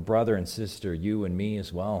 but for brother and sister, you and me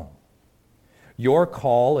as well. Your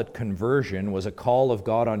call at conversion was a call of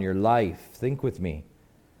God on your life. Think with me.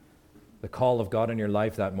 The call of God in your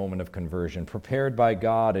life, that moment of conversion, prepared by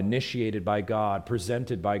God, initiated by God,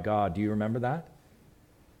 presented by God. Do you remember that?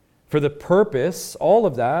 For the purpose, all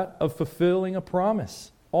of that, of fulfilling a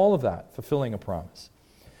promise. All of that, fulfilling a promise.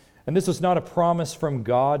 And this was not a promise from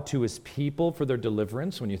God to his people for their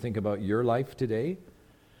deliverance, when you think about your life today.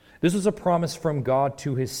 This was a promise from God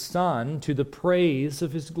to his Son, to the praise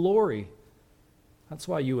of his glory. That's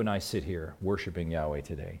why you and I sit here worshiping Yahweh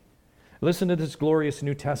today. Listen to this glorious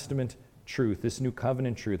New Testament truth, this new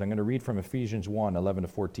covenant truth. I'm going to read from Ephesians 1, 11 to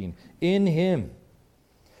 14. "In him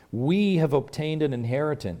we have obtained an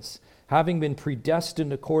inheritance, having been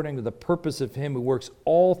predestined according to the purpose of him who works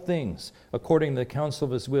all things according to the counsel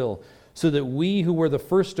of his will, so that we who were the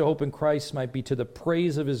first to hope in Christ might be to the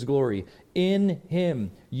praise of his glory. In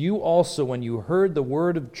him you also, when you heard the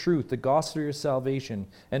word of truth, the gospel of your salvation,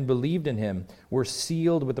 and believed in him, were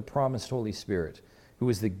sealed with the promised Holy Spirit, who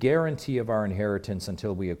is the guarantee of our inheritance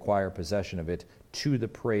until we acquire possession of it, to the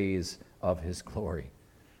praise of his glory."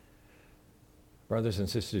 Brothers and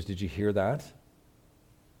sisters, did you hear that?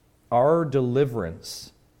 Our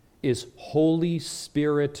deliverance is Holy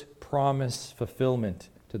Spirit promise fulfillment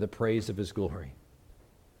to the praise of his glory.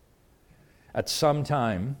 At some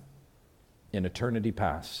time in eternity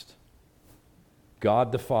past,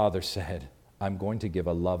 God the Father said, "I'm going to give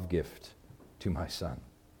a love gift to my Son."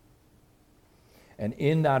 And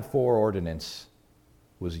in that foreordinance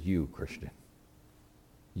was you, Christian.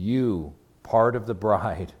 You, part of the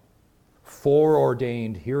bride,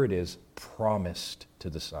 foreordained, here it is, promised to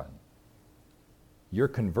the Son. Your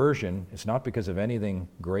conversion is not because of anything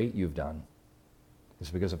great you've done. It's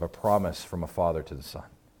because of a promise from a Father to the Son.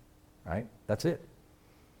 Right? That's it.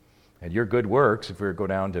 And your good works, if we go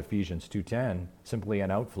down to Ephesians 2:10, simply an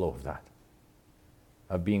outflow of that,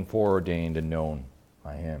 of being foreordained and known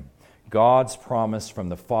by him. God's promise from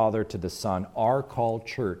the Father to the Son, our called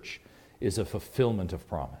church, is a fulfillment of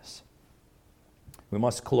promise. We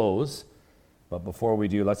must close, but before we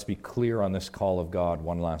do, let's be clear on this call of God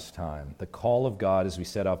one last time. The call of God, as we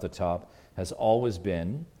said off the top, has always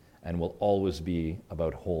been and will always be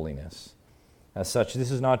about holiness. As such,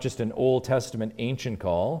 this is not just an Old Testament ancient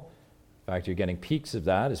call. In fact, you're getting peeks of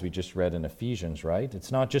that, as we just read in Ephesians, right?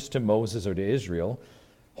 It's not just to Moses or to Israel.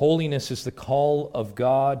 Holiness is the call of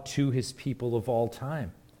God to his people of all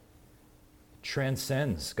time.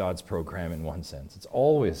 transcends God's program in one sense. It's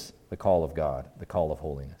always the call of God, the call of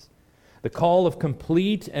holiness. The call of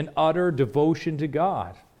complete and utter devotion to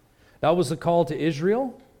God. That was the call to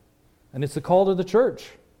Israel, and it's the call to the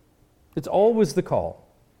church. It's always the call,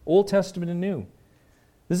 Old Testament and New.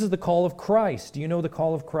 This is the call of Christ. Do you know the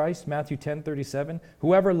call of Christ? Matthew 10:37.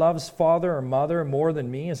 Whoever loves father or mother more than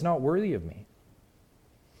me is not worthy of me.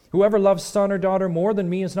 Whoever loves son or daughter more than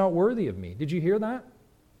me is not worthy of me. Did you hear that?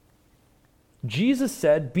 Jesus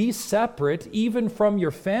said, be separate even from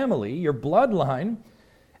your family, your bloodline,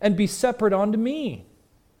 and be separate unto me.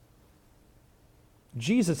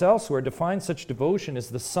 Jesus elsewhere defines such devotion as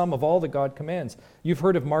the sum of all that God commands. You've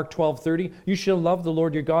heard of Mark 12:30. You shall love the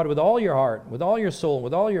Lord your God with all your heart, with all your soul,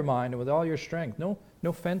 with all your mind, and with all your strength. No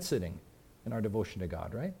fence-sitting in our devotion to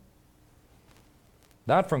God, right?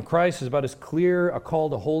 That from Christ is about as clear a call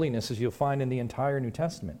to holiness as you'll find in the entire New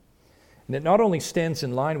Testament. And it not only stands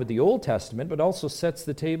in line with the Old Testament, but also sets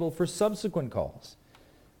the table for subsequent calls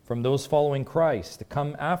from those following Christ, to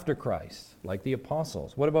come after Christ, like the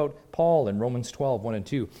apostles. What about Paul in Romans 12:1 and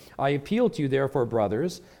 2? I appeal to you, therefore,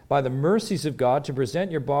 brothers, by the mercies of God, to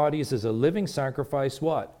present your bodies as a living sacrifice,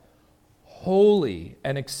 what? Holy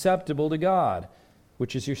and acceptable to God,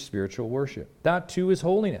 which is your spiritual worship. That too is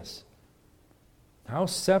holiness. How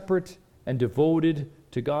separate and devoted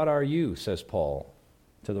to God are you, says Paul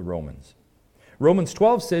to the Romans. Romans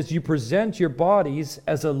 12 says you present your bodies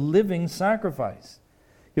as a living sacrifice.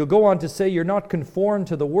 He'll go on to say you're not conformed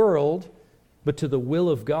to the world, but to the will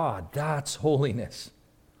of God. That's holiness.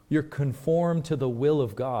 You're conformed to the will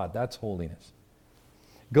of God. That's holiness.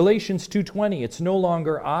 Galatians 2:20, it's no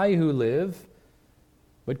longer I who live,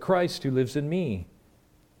 but Christ who lives in me.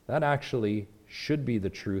 That actually should be the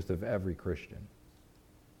truth of every Christian.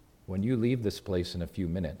 When you leave this place in a few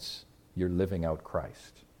minutes, you're living out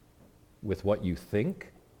Christ with what you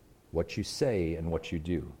think, what you say, and what you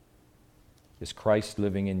do. Is Christ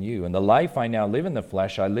living in you? And the life I now live in the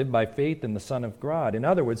flesh, I live by faith in the Son of God. In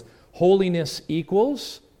other words, holiness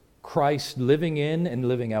equals Christ living in and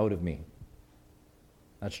living out of me.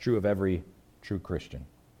 That's true of every true Christian.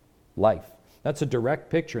 Life. That's a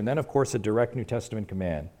direct picture. And then, of course, a direct New Testament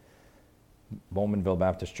command. Bowmanville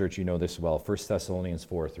Baptist Church, you know this well. 1 Thessalonians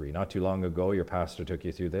 4:3. Not too long ago, your pastor took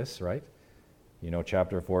you through this, right? You know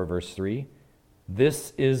chapter 4, verse 3.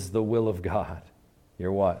 This is the will of God.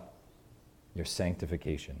 Your what? Your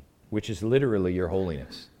sanctification, which is literally your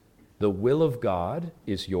holiness. The will of God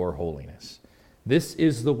is your holiness. This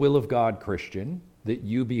is the will of God, Christian, that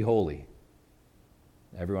you be holy.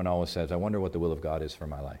 Everyone always says, I wonder what the will of God is for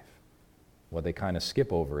my life. What they kind of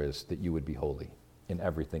skip over is that you would be holy in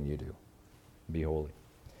everything you do. Be holy.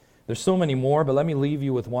 There's so many more, but let me leave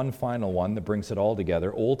you with one final one that brings it all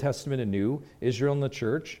together. Old Testament and New, Israel and the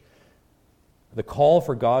church. The call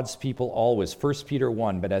for God's people always, 1 Peter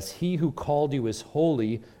 1, but as he who called you is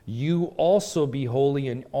holy, you also be holy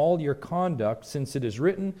in all your conduct, since it is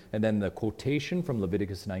written, and then the quotation from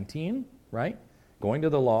Leviticus 19, right? Going to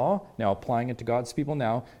the law, now applying it to God's people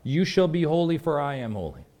now, you shall be holy for I am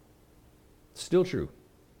holy. Still true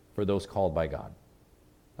for those called by God.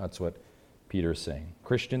 That's what Peter's saying.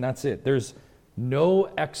 Christian, that's it. There's no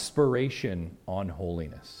expiration on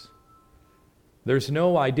holiness. There's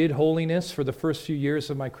no, I did holiness for the first few years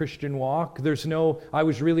of my Christian walk. There's no, I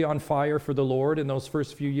was really on fire for the Lord in those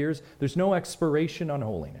first few years. There's no expiration on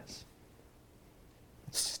holiness.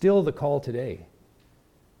 It's still the call today.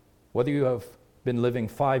 Whether you have been living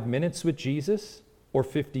 5 minutes with Jesus or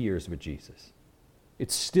 50 years with Jesus,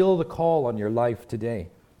 it's still the call on your life today.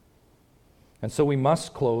 And so we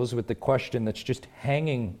must close with the question that's just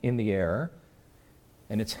hanging in the air,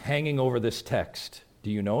 and it's hanging over this text. Do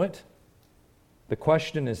you know it? The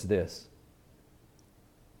question is this: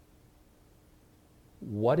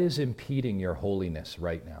 what is impeding your holiness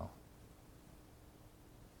right now?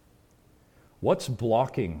 What's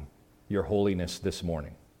blocking your holiness this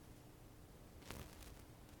morning?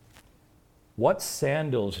 What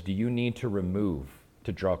sandals do you need to remove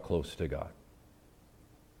to draw close to God?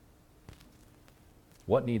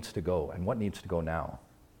 What needs to go, and what needs to go now?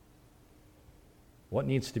 What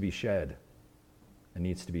needs to be shed and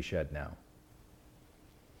needs to be shed now?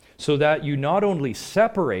 So that you not only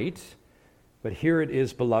separate, but here it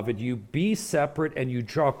is, beloved, you be separate and you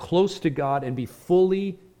draw close to God and be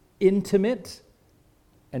fully intimate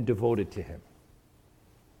and devoted to Him.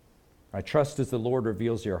 I trust as the Lord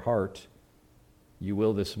reveals your heart, you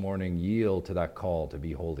will this morning yield to that call to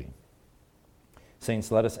be holy.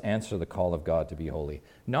 Saints, let us answer the call of God to be holy,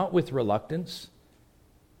 not with reluctance.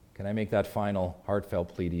 Can I make that final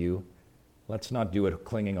heartfelt plea to you? Let's not do it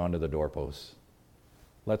clinging onto the doorposts.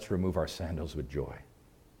 Let's remove our sandals with joy.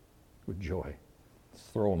 with joy. Let's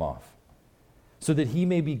throw him off. So that he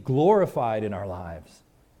may be glorified in our lives.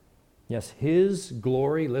 Yes, his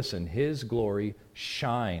glory, listen, his glory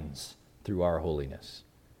shines through our holiness.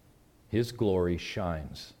 His glory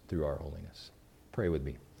shines through our holiness. Pray with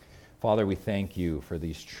me. Father, we thank you for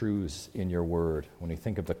these truths in your word. When we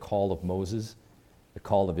think of the call of Moses, the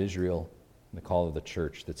call of Israel, and the call of the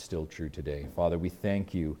church that's still true today. Father, we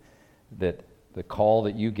thank you that the call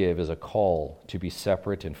that you give is a call to be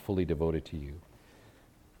separate and fully devoted to you.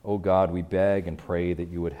 Oh God, we beg and pray that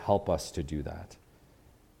you would help us to do that.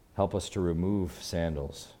 Help us to remove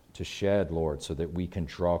sandals, to shed, Lord, so that we can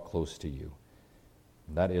draw close to you.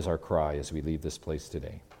 And that is our cry as we leave this place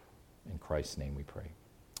today. In Christ's name we pray.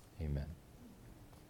 Amen.